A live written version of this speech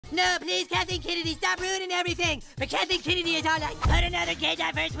No, please, Kathleen Kennedy, stop ruining everything. But Kathleen Kennedy is all like, put another gay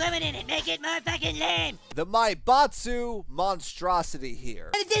diverse woman in it, make it more fucking lame. The Maibastsu Monstrociti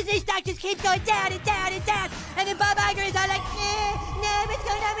here. And the Disney stock just keeps going down and down and down. And then Bob Iger is all like, no, what's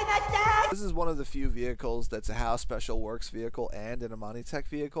going on with my stock? This is one of the few vehicles that's a How Special Works vehicle and an Imani Tech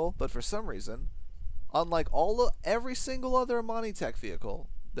vehicle. But for some reason, unlike every single other Imani Tech vehicle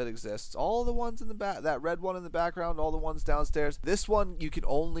that exists, all the ones in the back, that red one in the background, all the ones downstairs, this one you can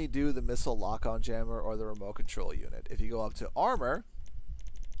only do the missile lock-on jammer or the remote control unit. If you go up to armor,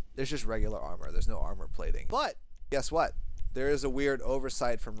 there's just regular armor. There's no armor plating. But guess what? There is a weird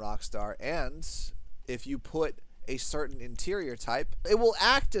oversight from Rockstar, and if you put a certain interior type, it will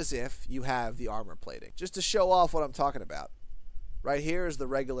act as if you have the armor plating. Just to show off what I'm talking about. Right here is the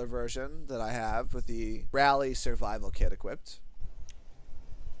regular version that I have with the Rally Survival Kit equipped.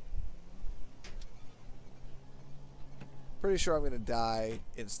 Pretty sure I'm going to die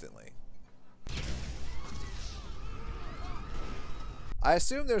instantly. I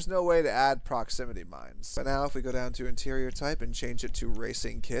assume there's no way to add proximity mines. But now if we go down to interior type and change it to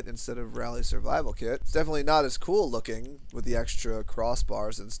Racing Kit instead of Rally Survival Kit, it's definitely not as cool looking with the extra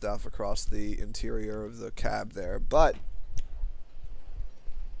crossbars and stuff across the interior of the cab there, but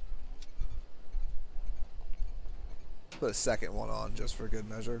put a second one on just for good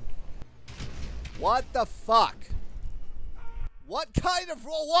measure. What the fuck? What kind of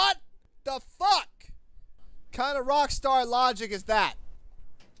Rockstar Logic is that?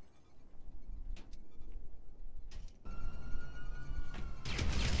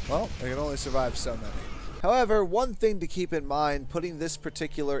 Well, I can only survive so many. However, one thing to keep in mind, putting this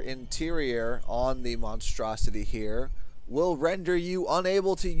particular interior on the Monstrociti here will render you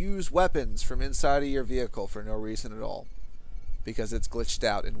unable to use weapons from inside of your vehicle for no reason at all, because it's glitched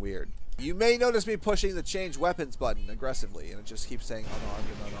out and weird. You may notice me pushing the change weapons button aggressively, and it just keeps saying unarmed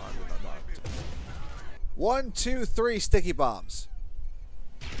and unarmed and unarmed. 1, 2, 3 sticky bombs.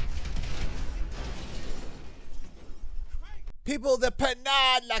 People, the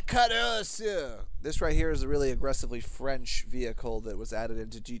Penaud, la Coureuse. This right here is a really aggressively French vehicle that was added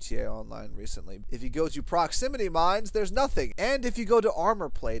into GTA Online recently. If you go to proximity mines, there's nothing. And if you go to armor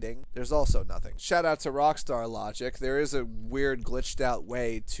plating, there's also nothing. Shout out to Rockstar Logic. There is a weird glitched out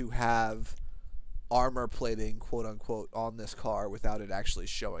way to have armor plating, quote unquote, on this car without it actually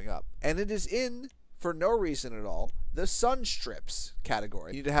showing up. And it is in, for no reason at all, the Sunstrips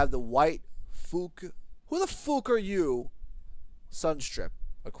category. You need to have the white Who the fuck are you? Sunstrip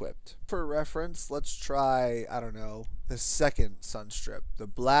equipped. For reference, let's try, I don't know, the second Sunstrip, the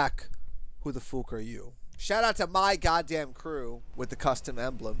black Who the fuck are you? Shout out to my goddamn crew with the custom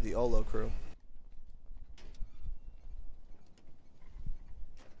emblem, the Olo crew.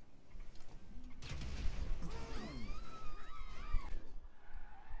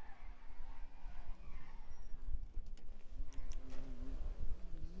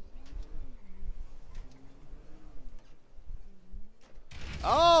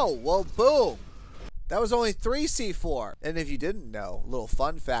 Oh, well, boom. That was only 3 C4. And if you didn't know, little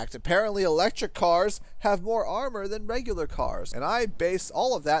fun fact, apparently electric cars have more armor than regular cars. And I base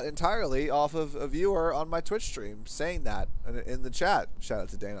all of that entirely off of a viewer on my Twitch stream saying that in the chat. Shout out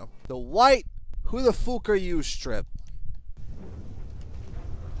to Dano. The white Who the fuck are you strip.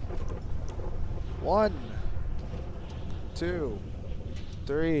 1, 2,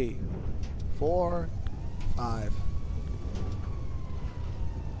 3, 4, 5.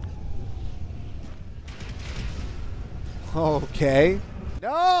 Okay.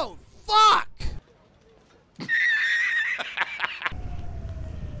 No! Fuck!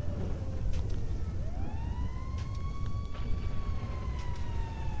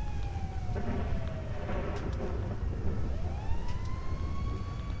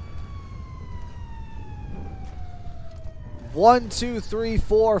 One, 2, 3,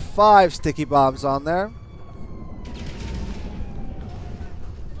 4, 5 sticky bombs on there.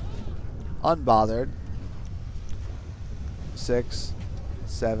 Unbothered. 6,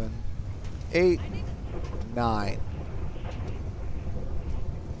 7, 8, 9.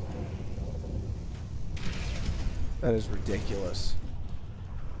 That is ridiculous.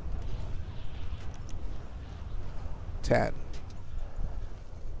 10.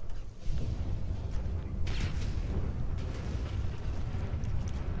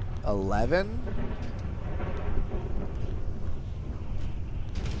 11.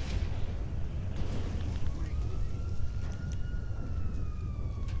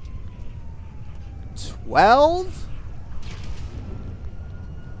 12?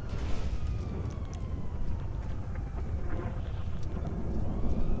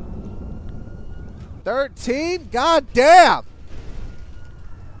 13? God damn!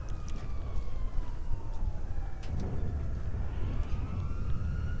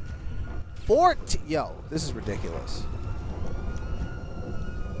 14. Yo, this is ridiculous.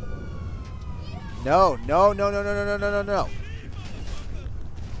 No, no, no, no, no, no, no, no, no, no.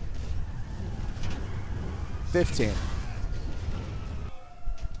 15.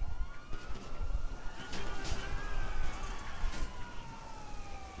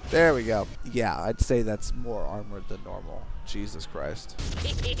 There we go. Yeah, I'd say that's more armored than normal. Jesus Christ.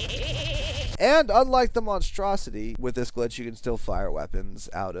 And unlike the Monstrociti, with this glitch you can still fire weapons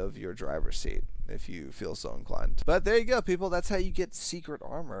out of your driver's seat if you feel so inclined. But there you go, people. That's how you get secret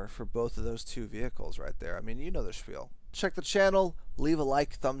armor for both of those two vehicles right there. I mean, you know the spiel. Check the channel, leave a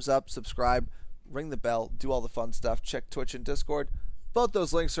like, thumbs up, subscribe, ring the bell, do all the fun stuff. Check Twitch and Discord. Both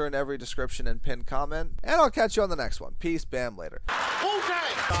those links are in every description and pinned comment. And I'll catch you on the next one. Peace, bam, later.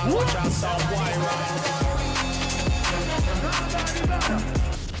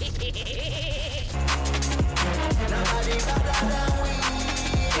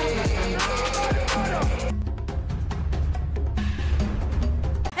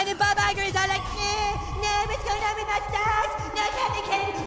 And the Bob Iger is all like, nah, what's going on with my stars? No, Captain Kennedy,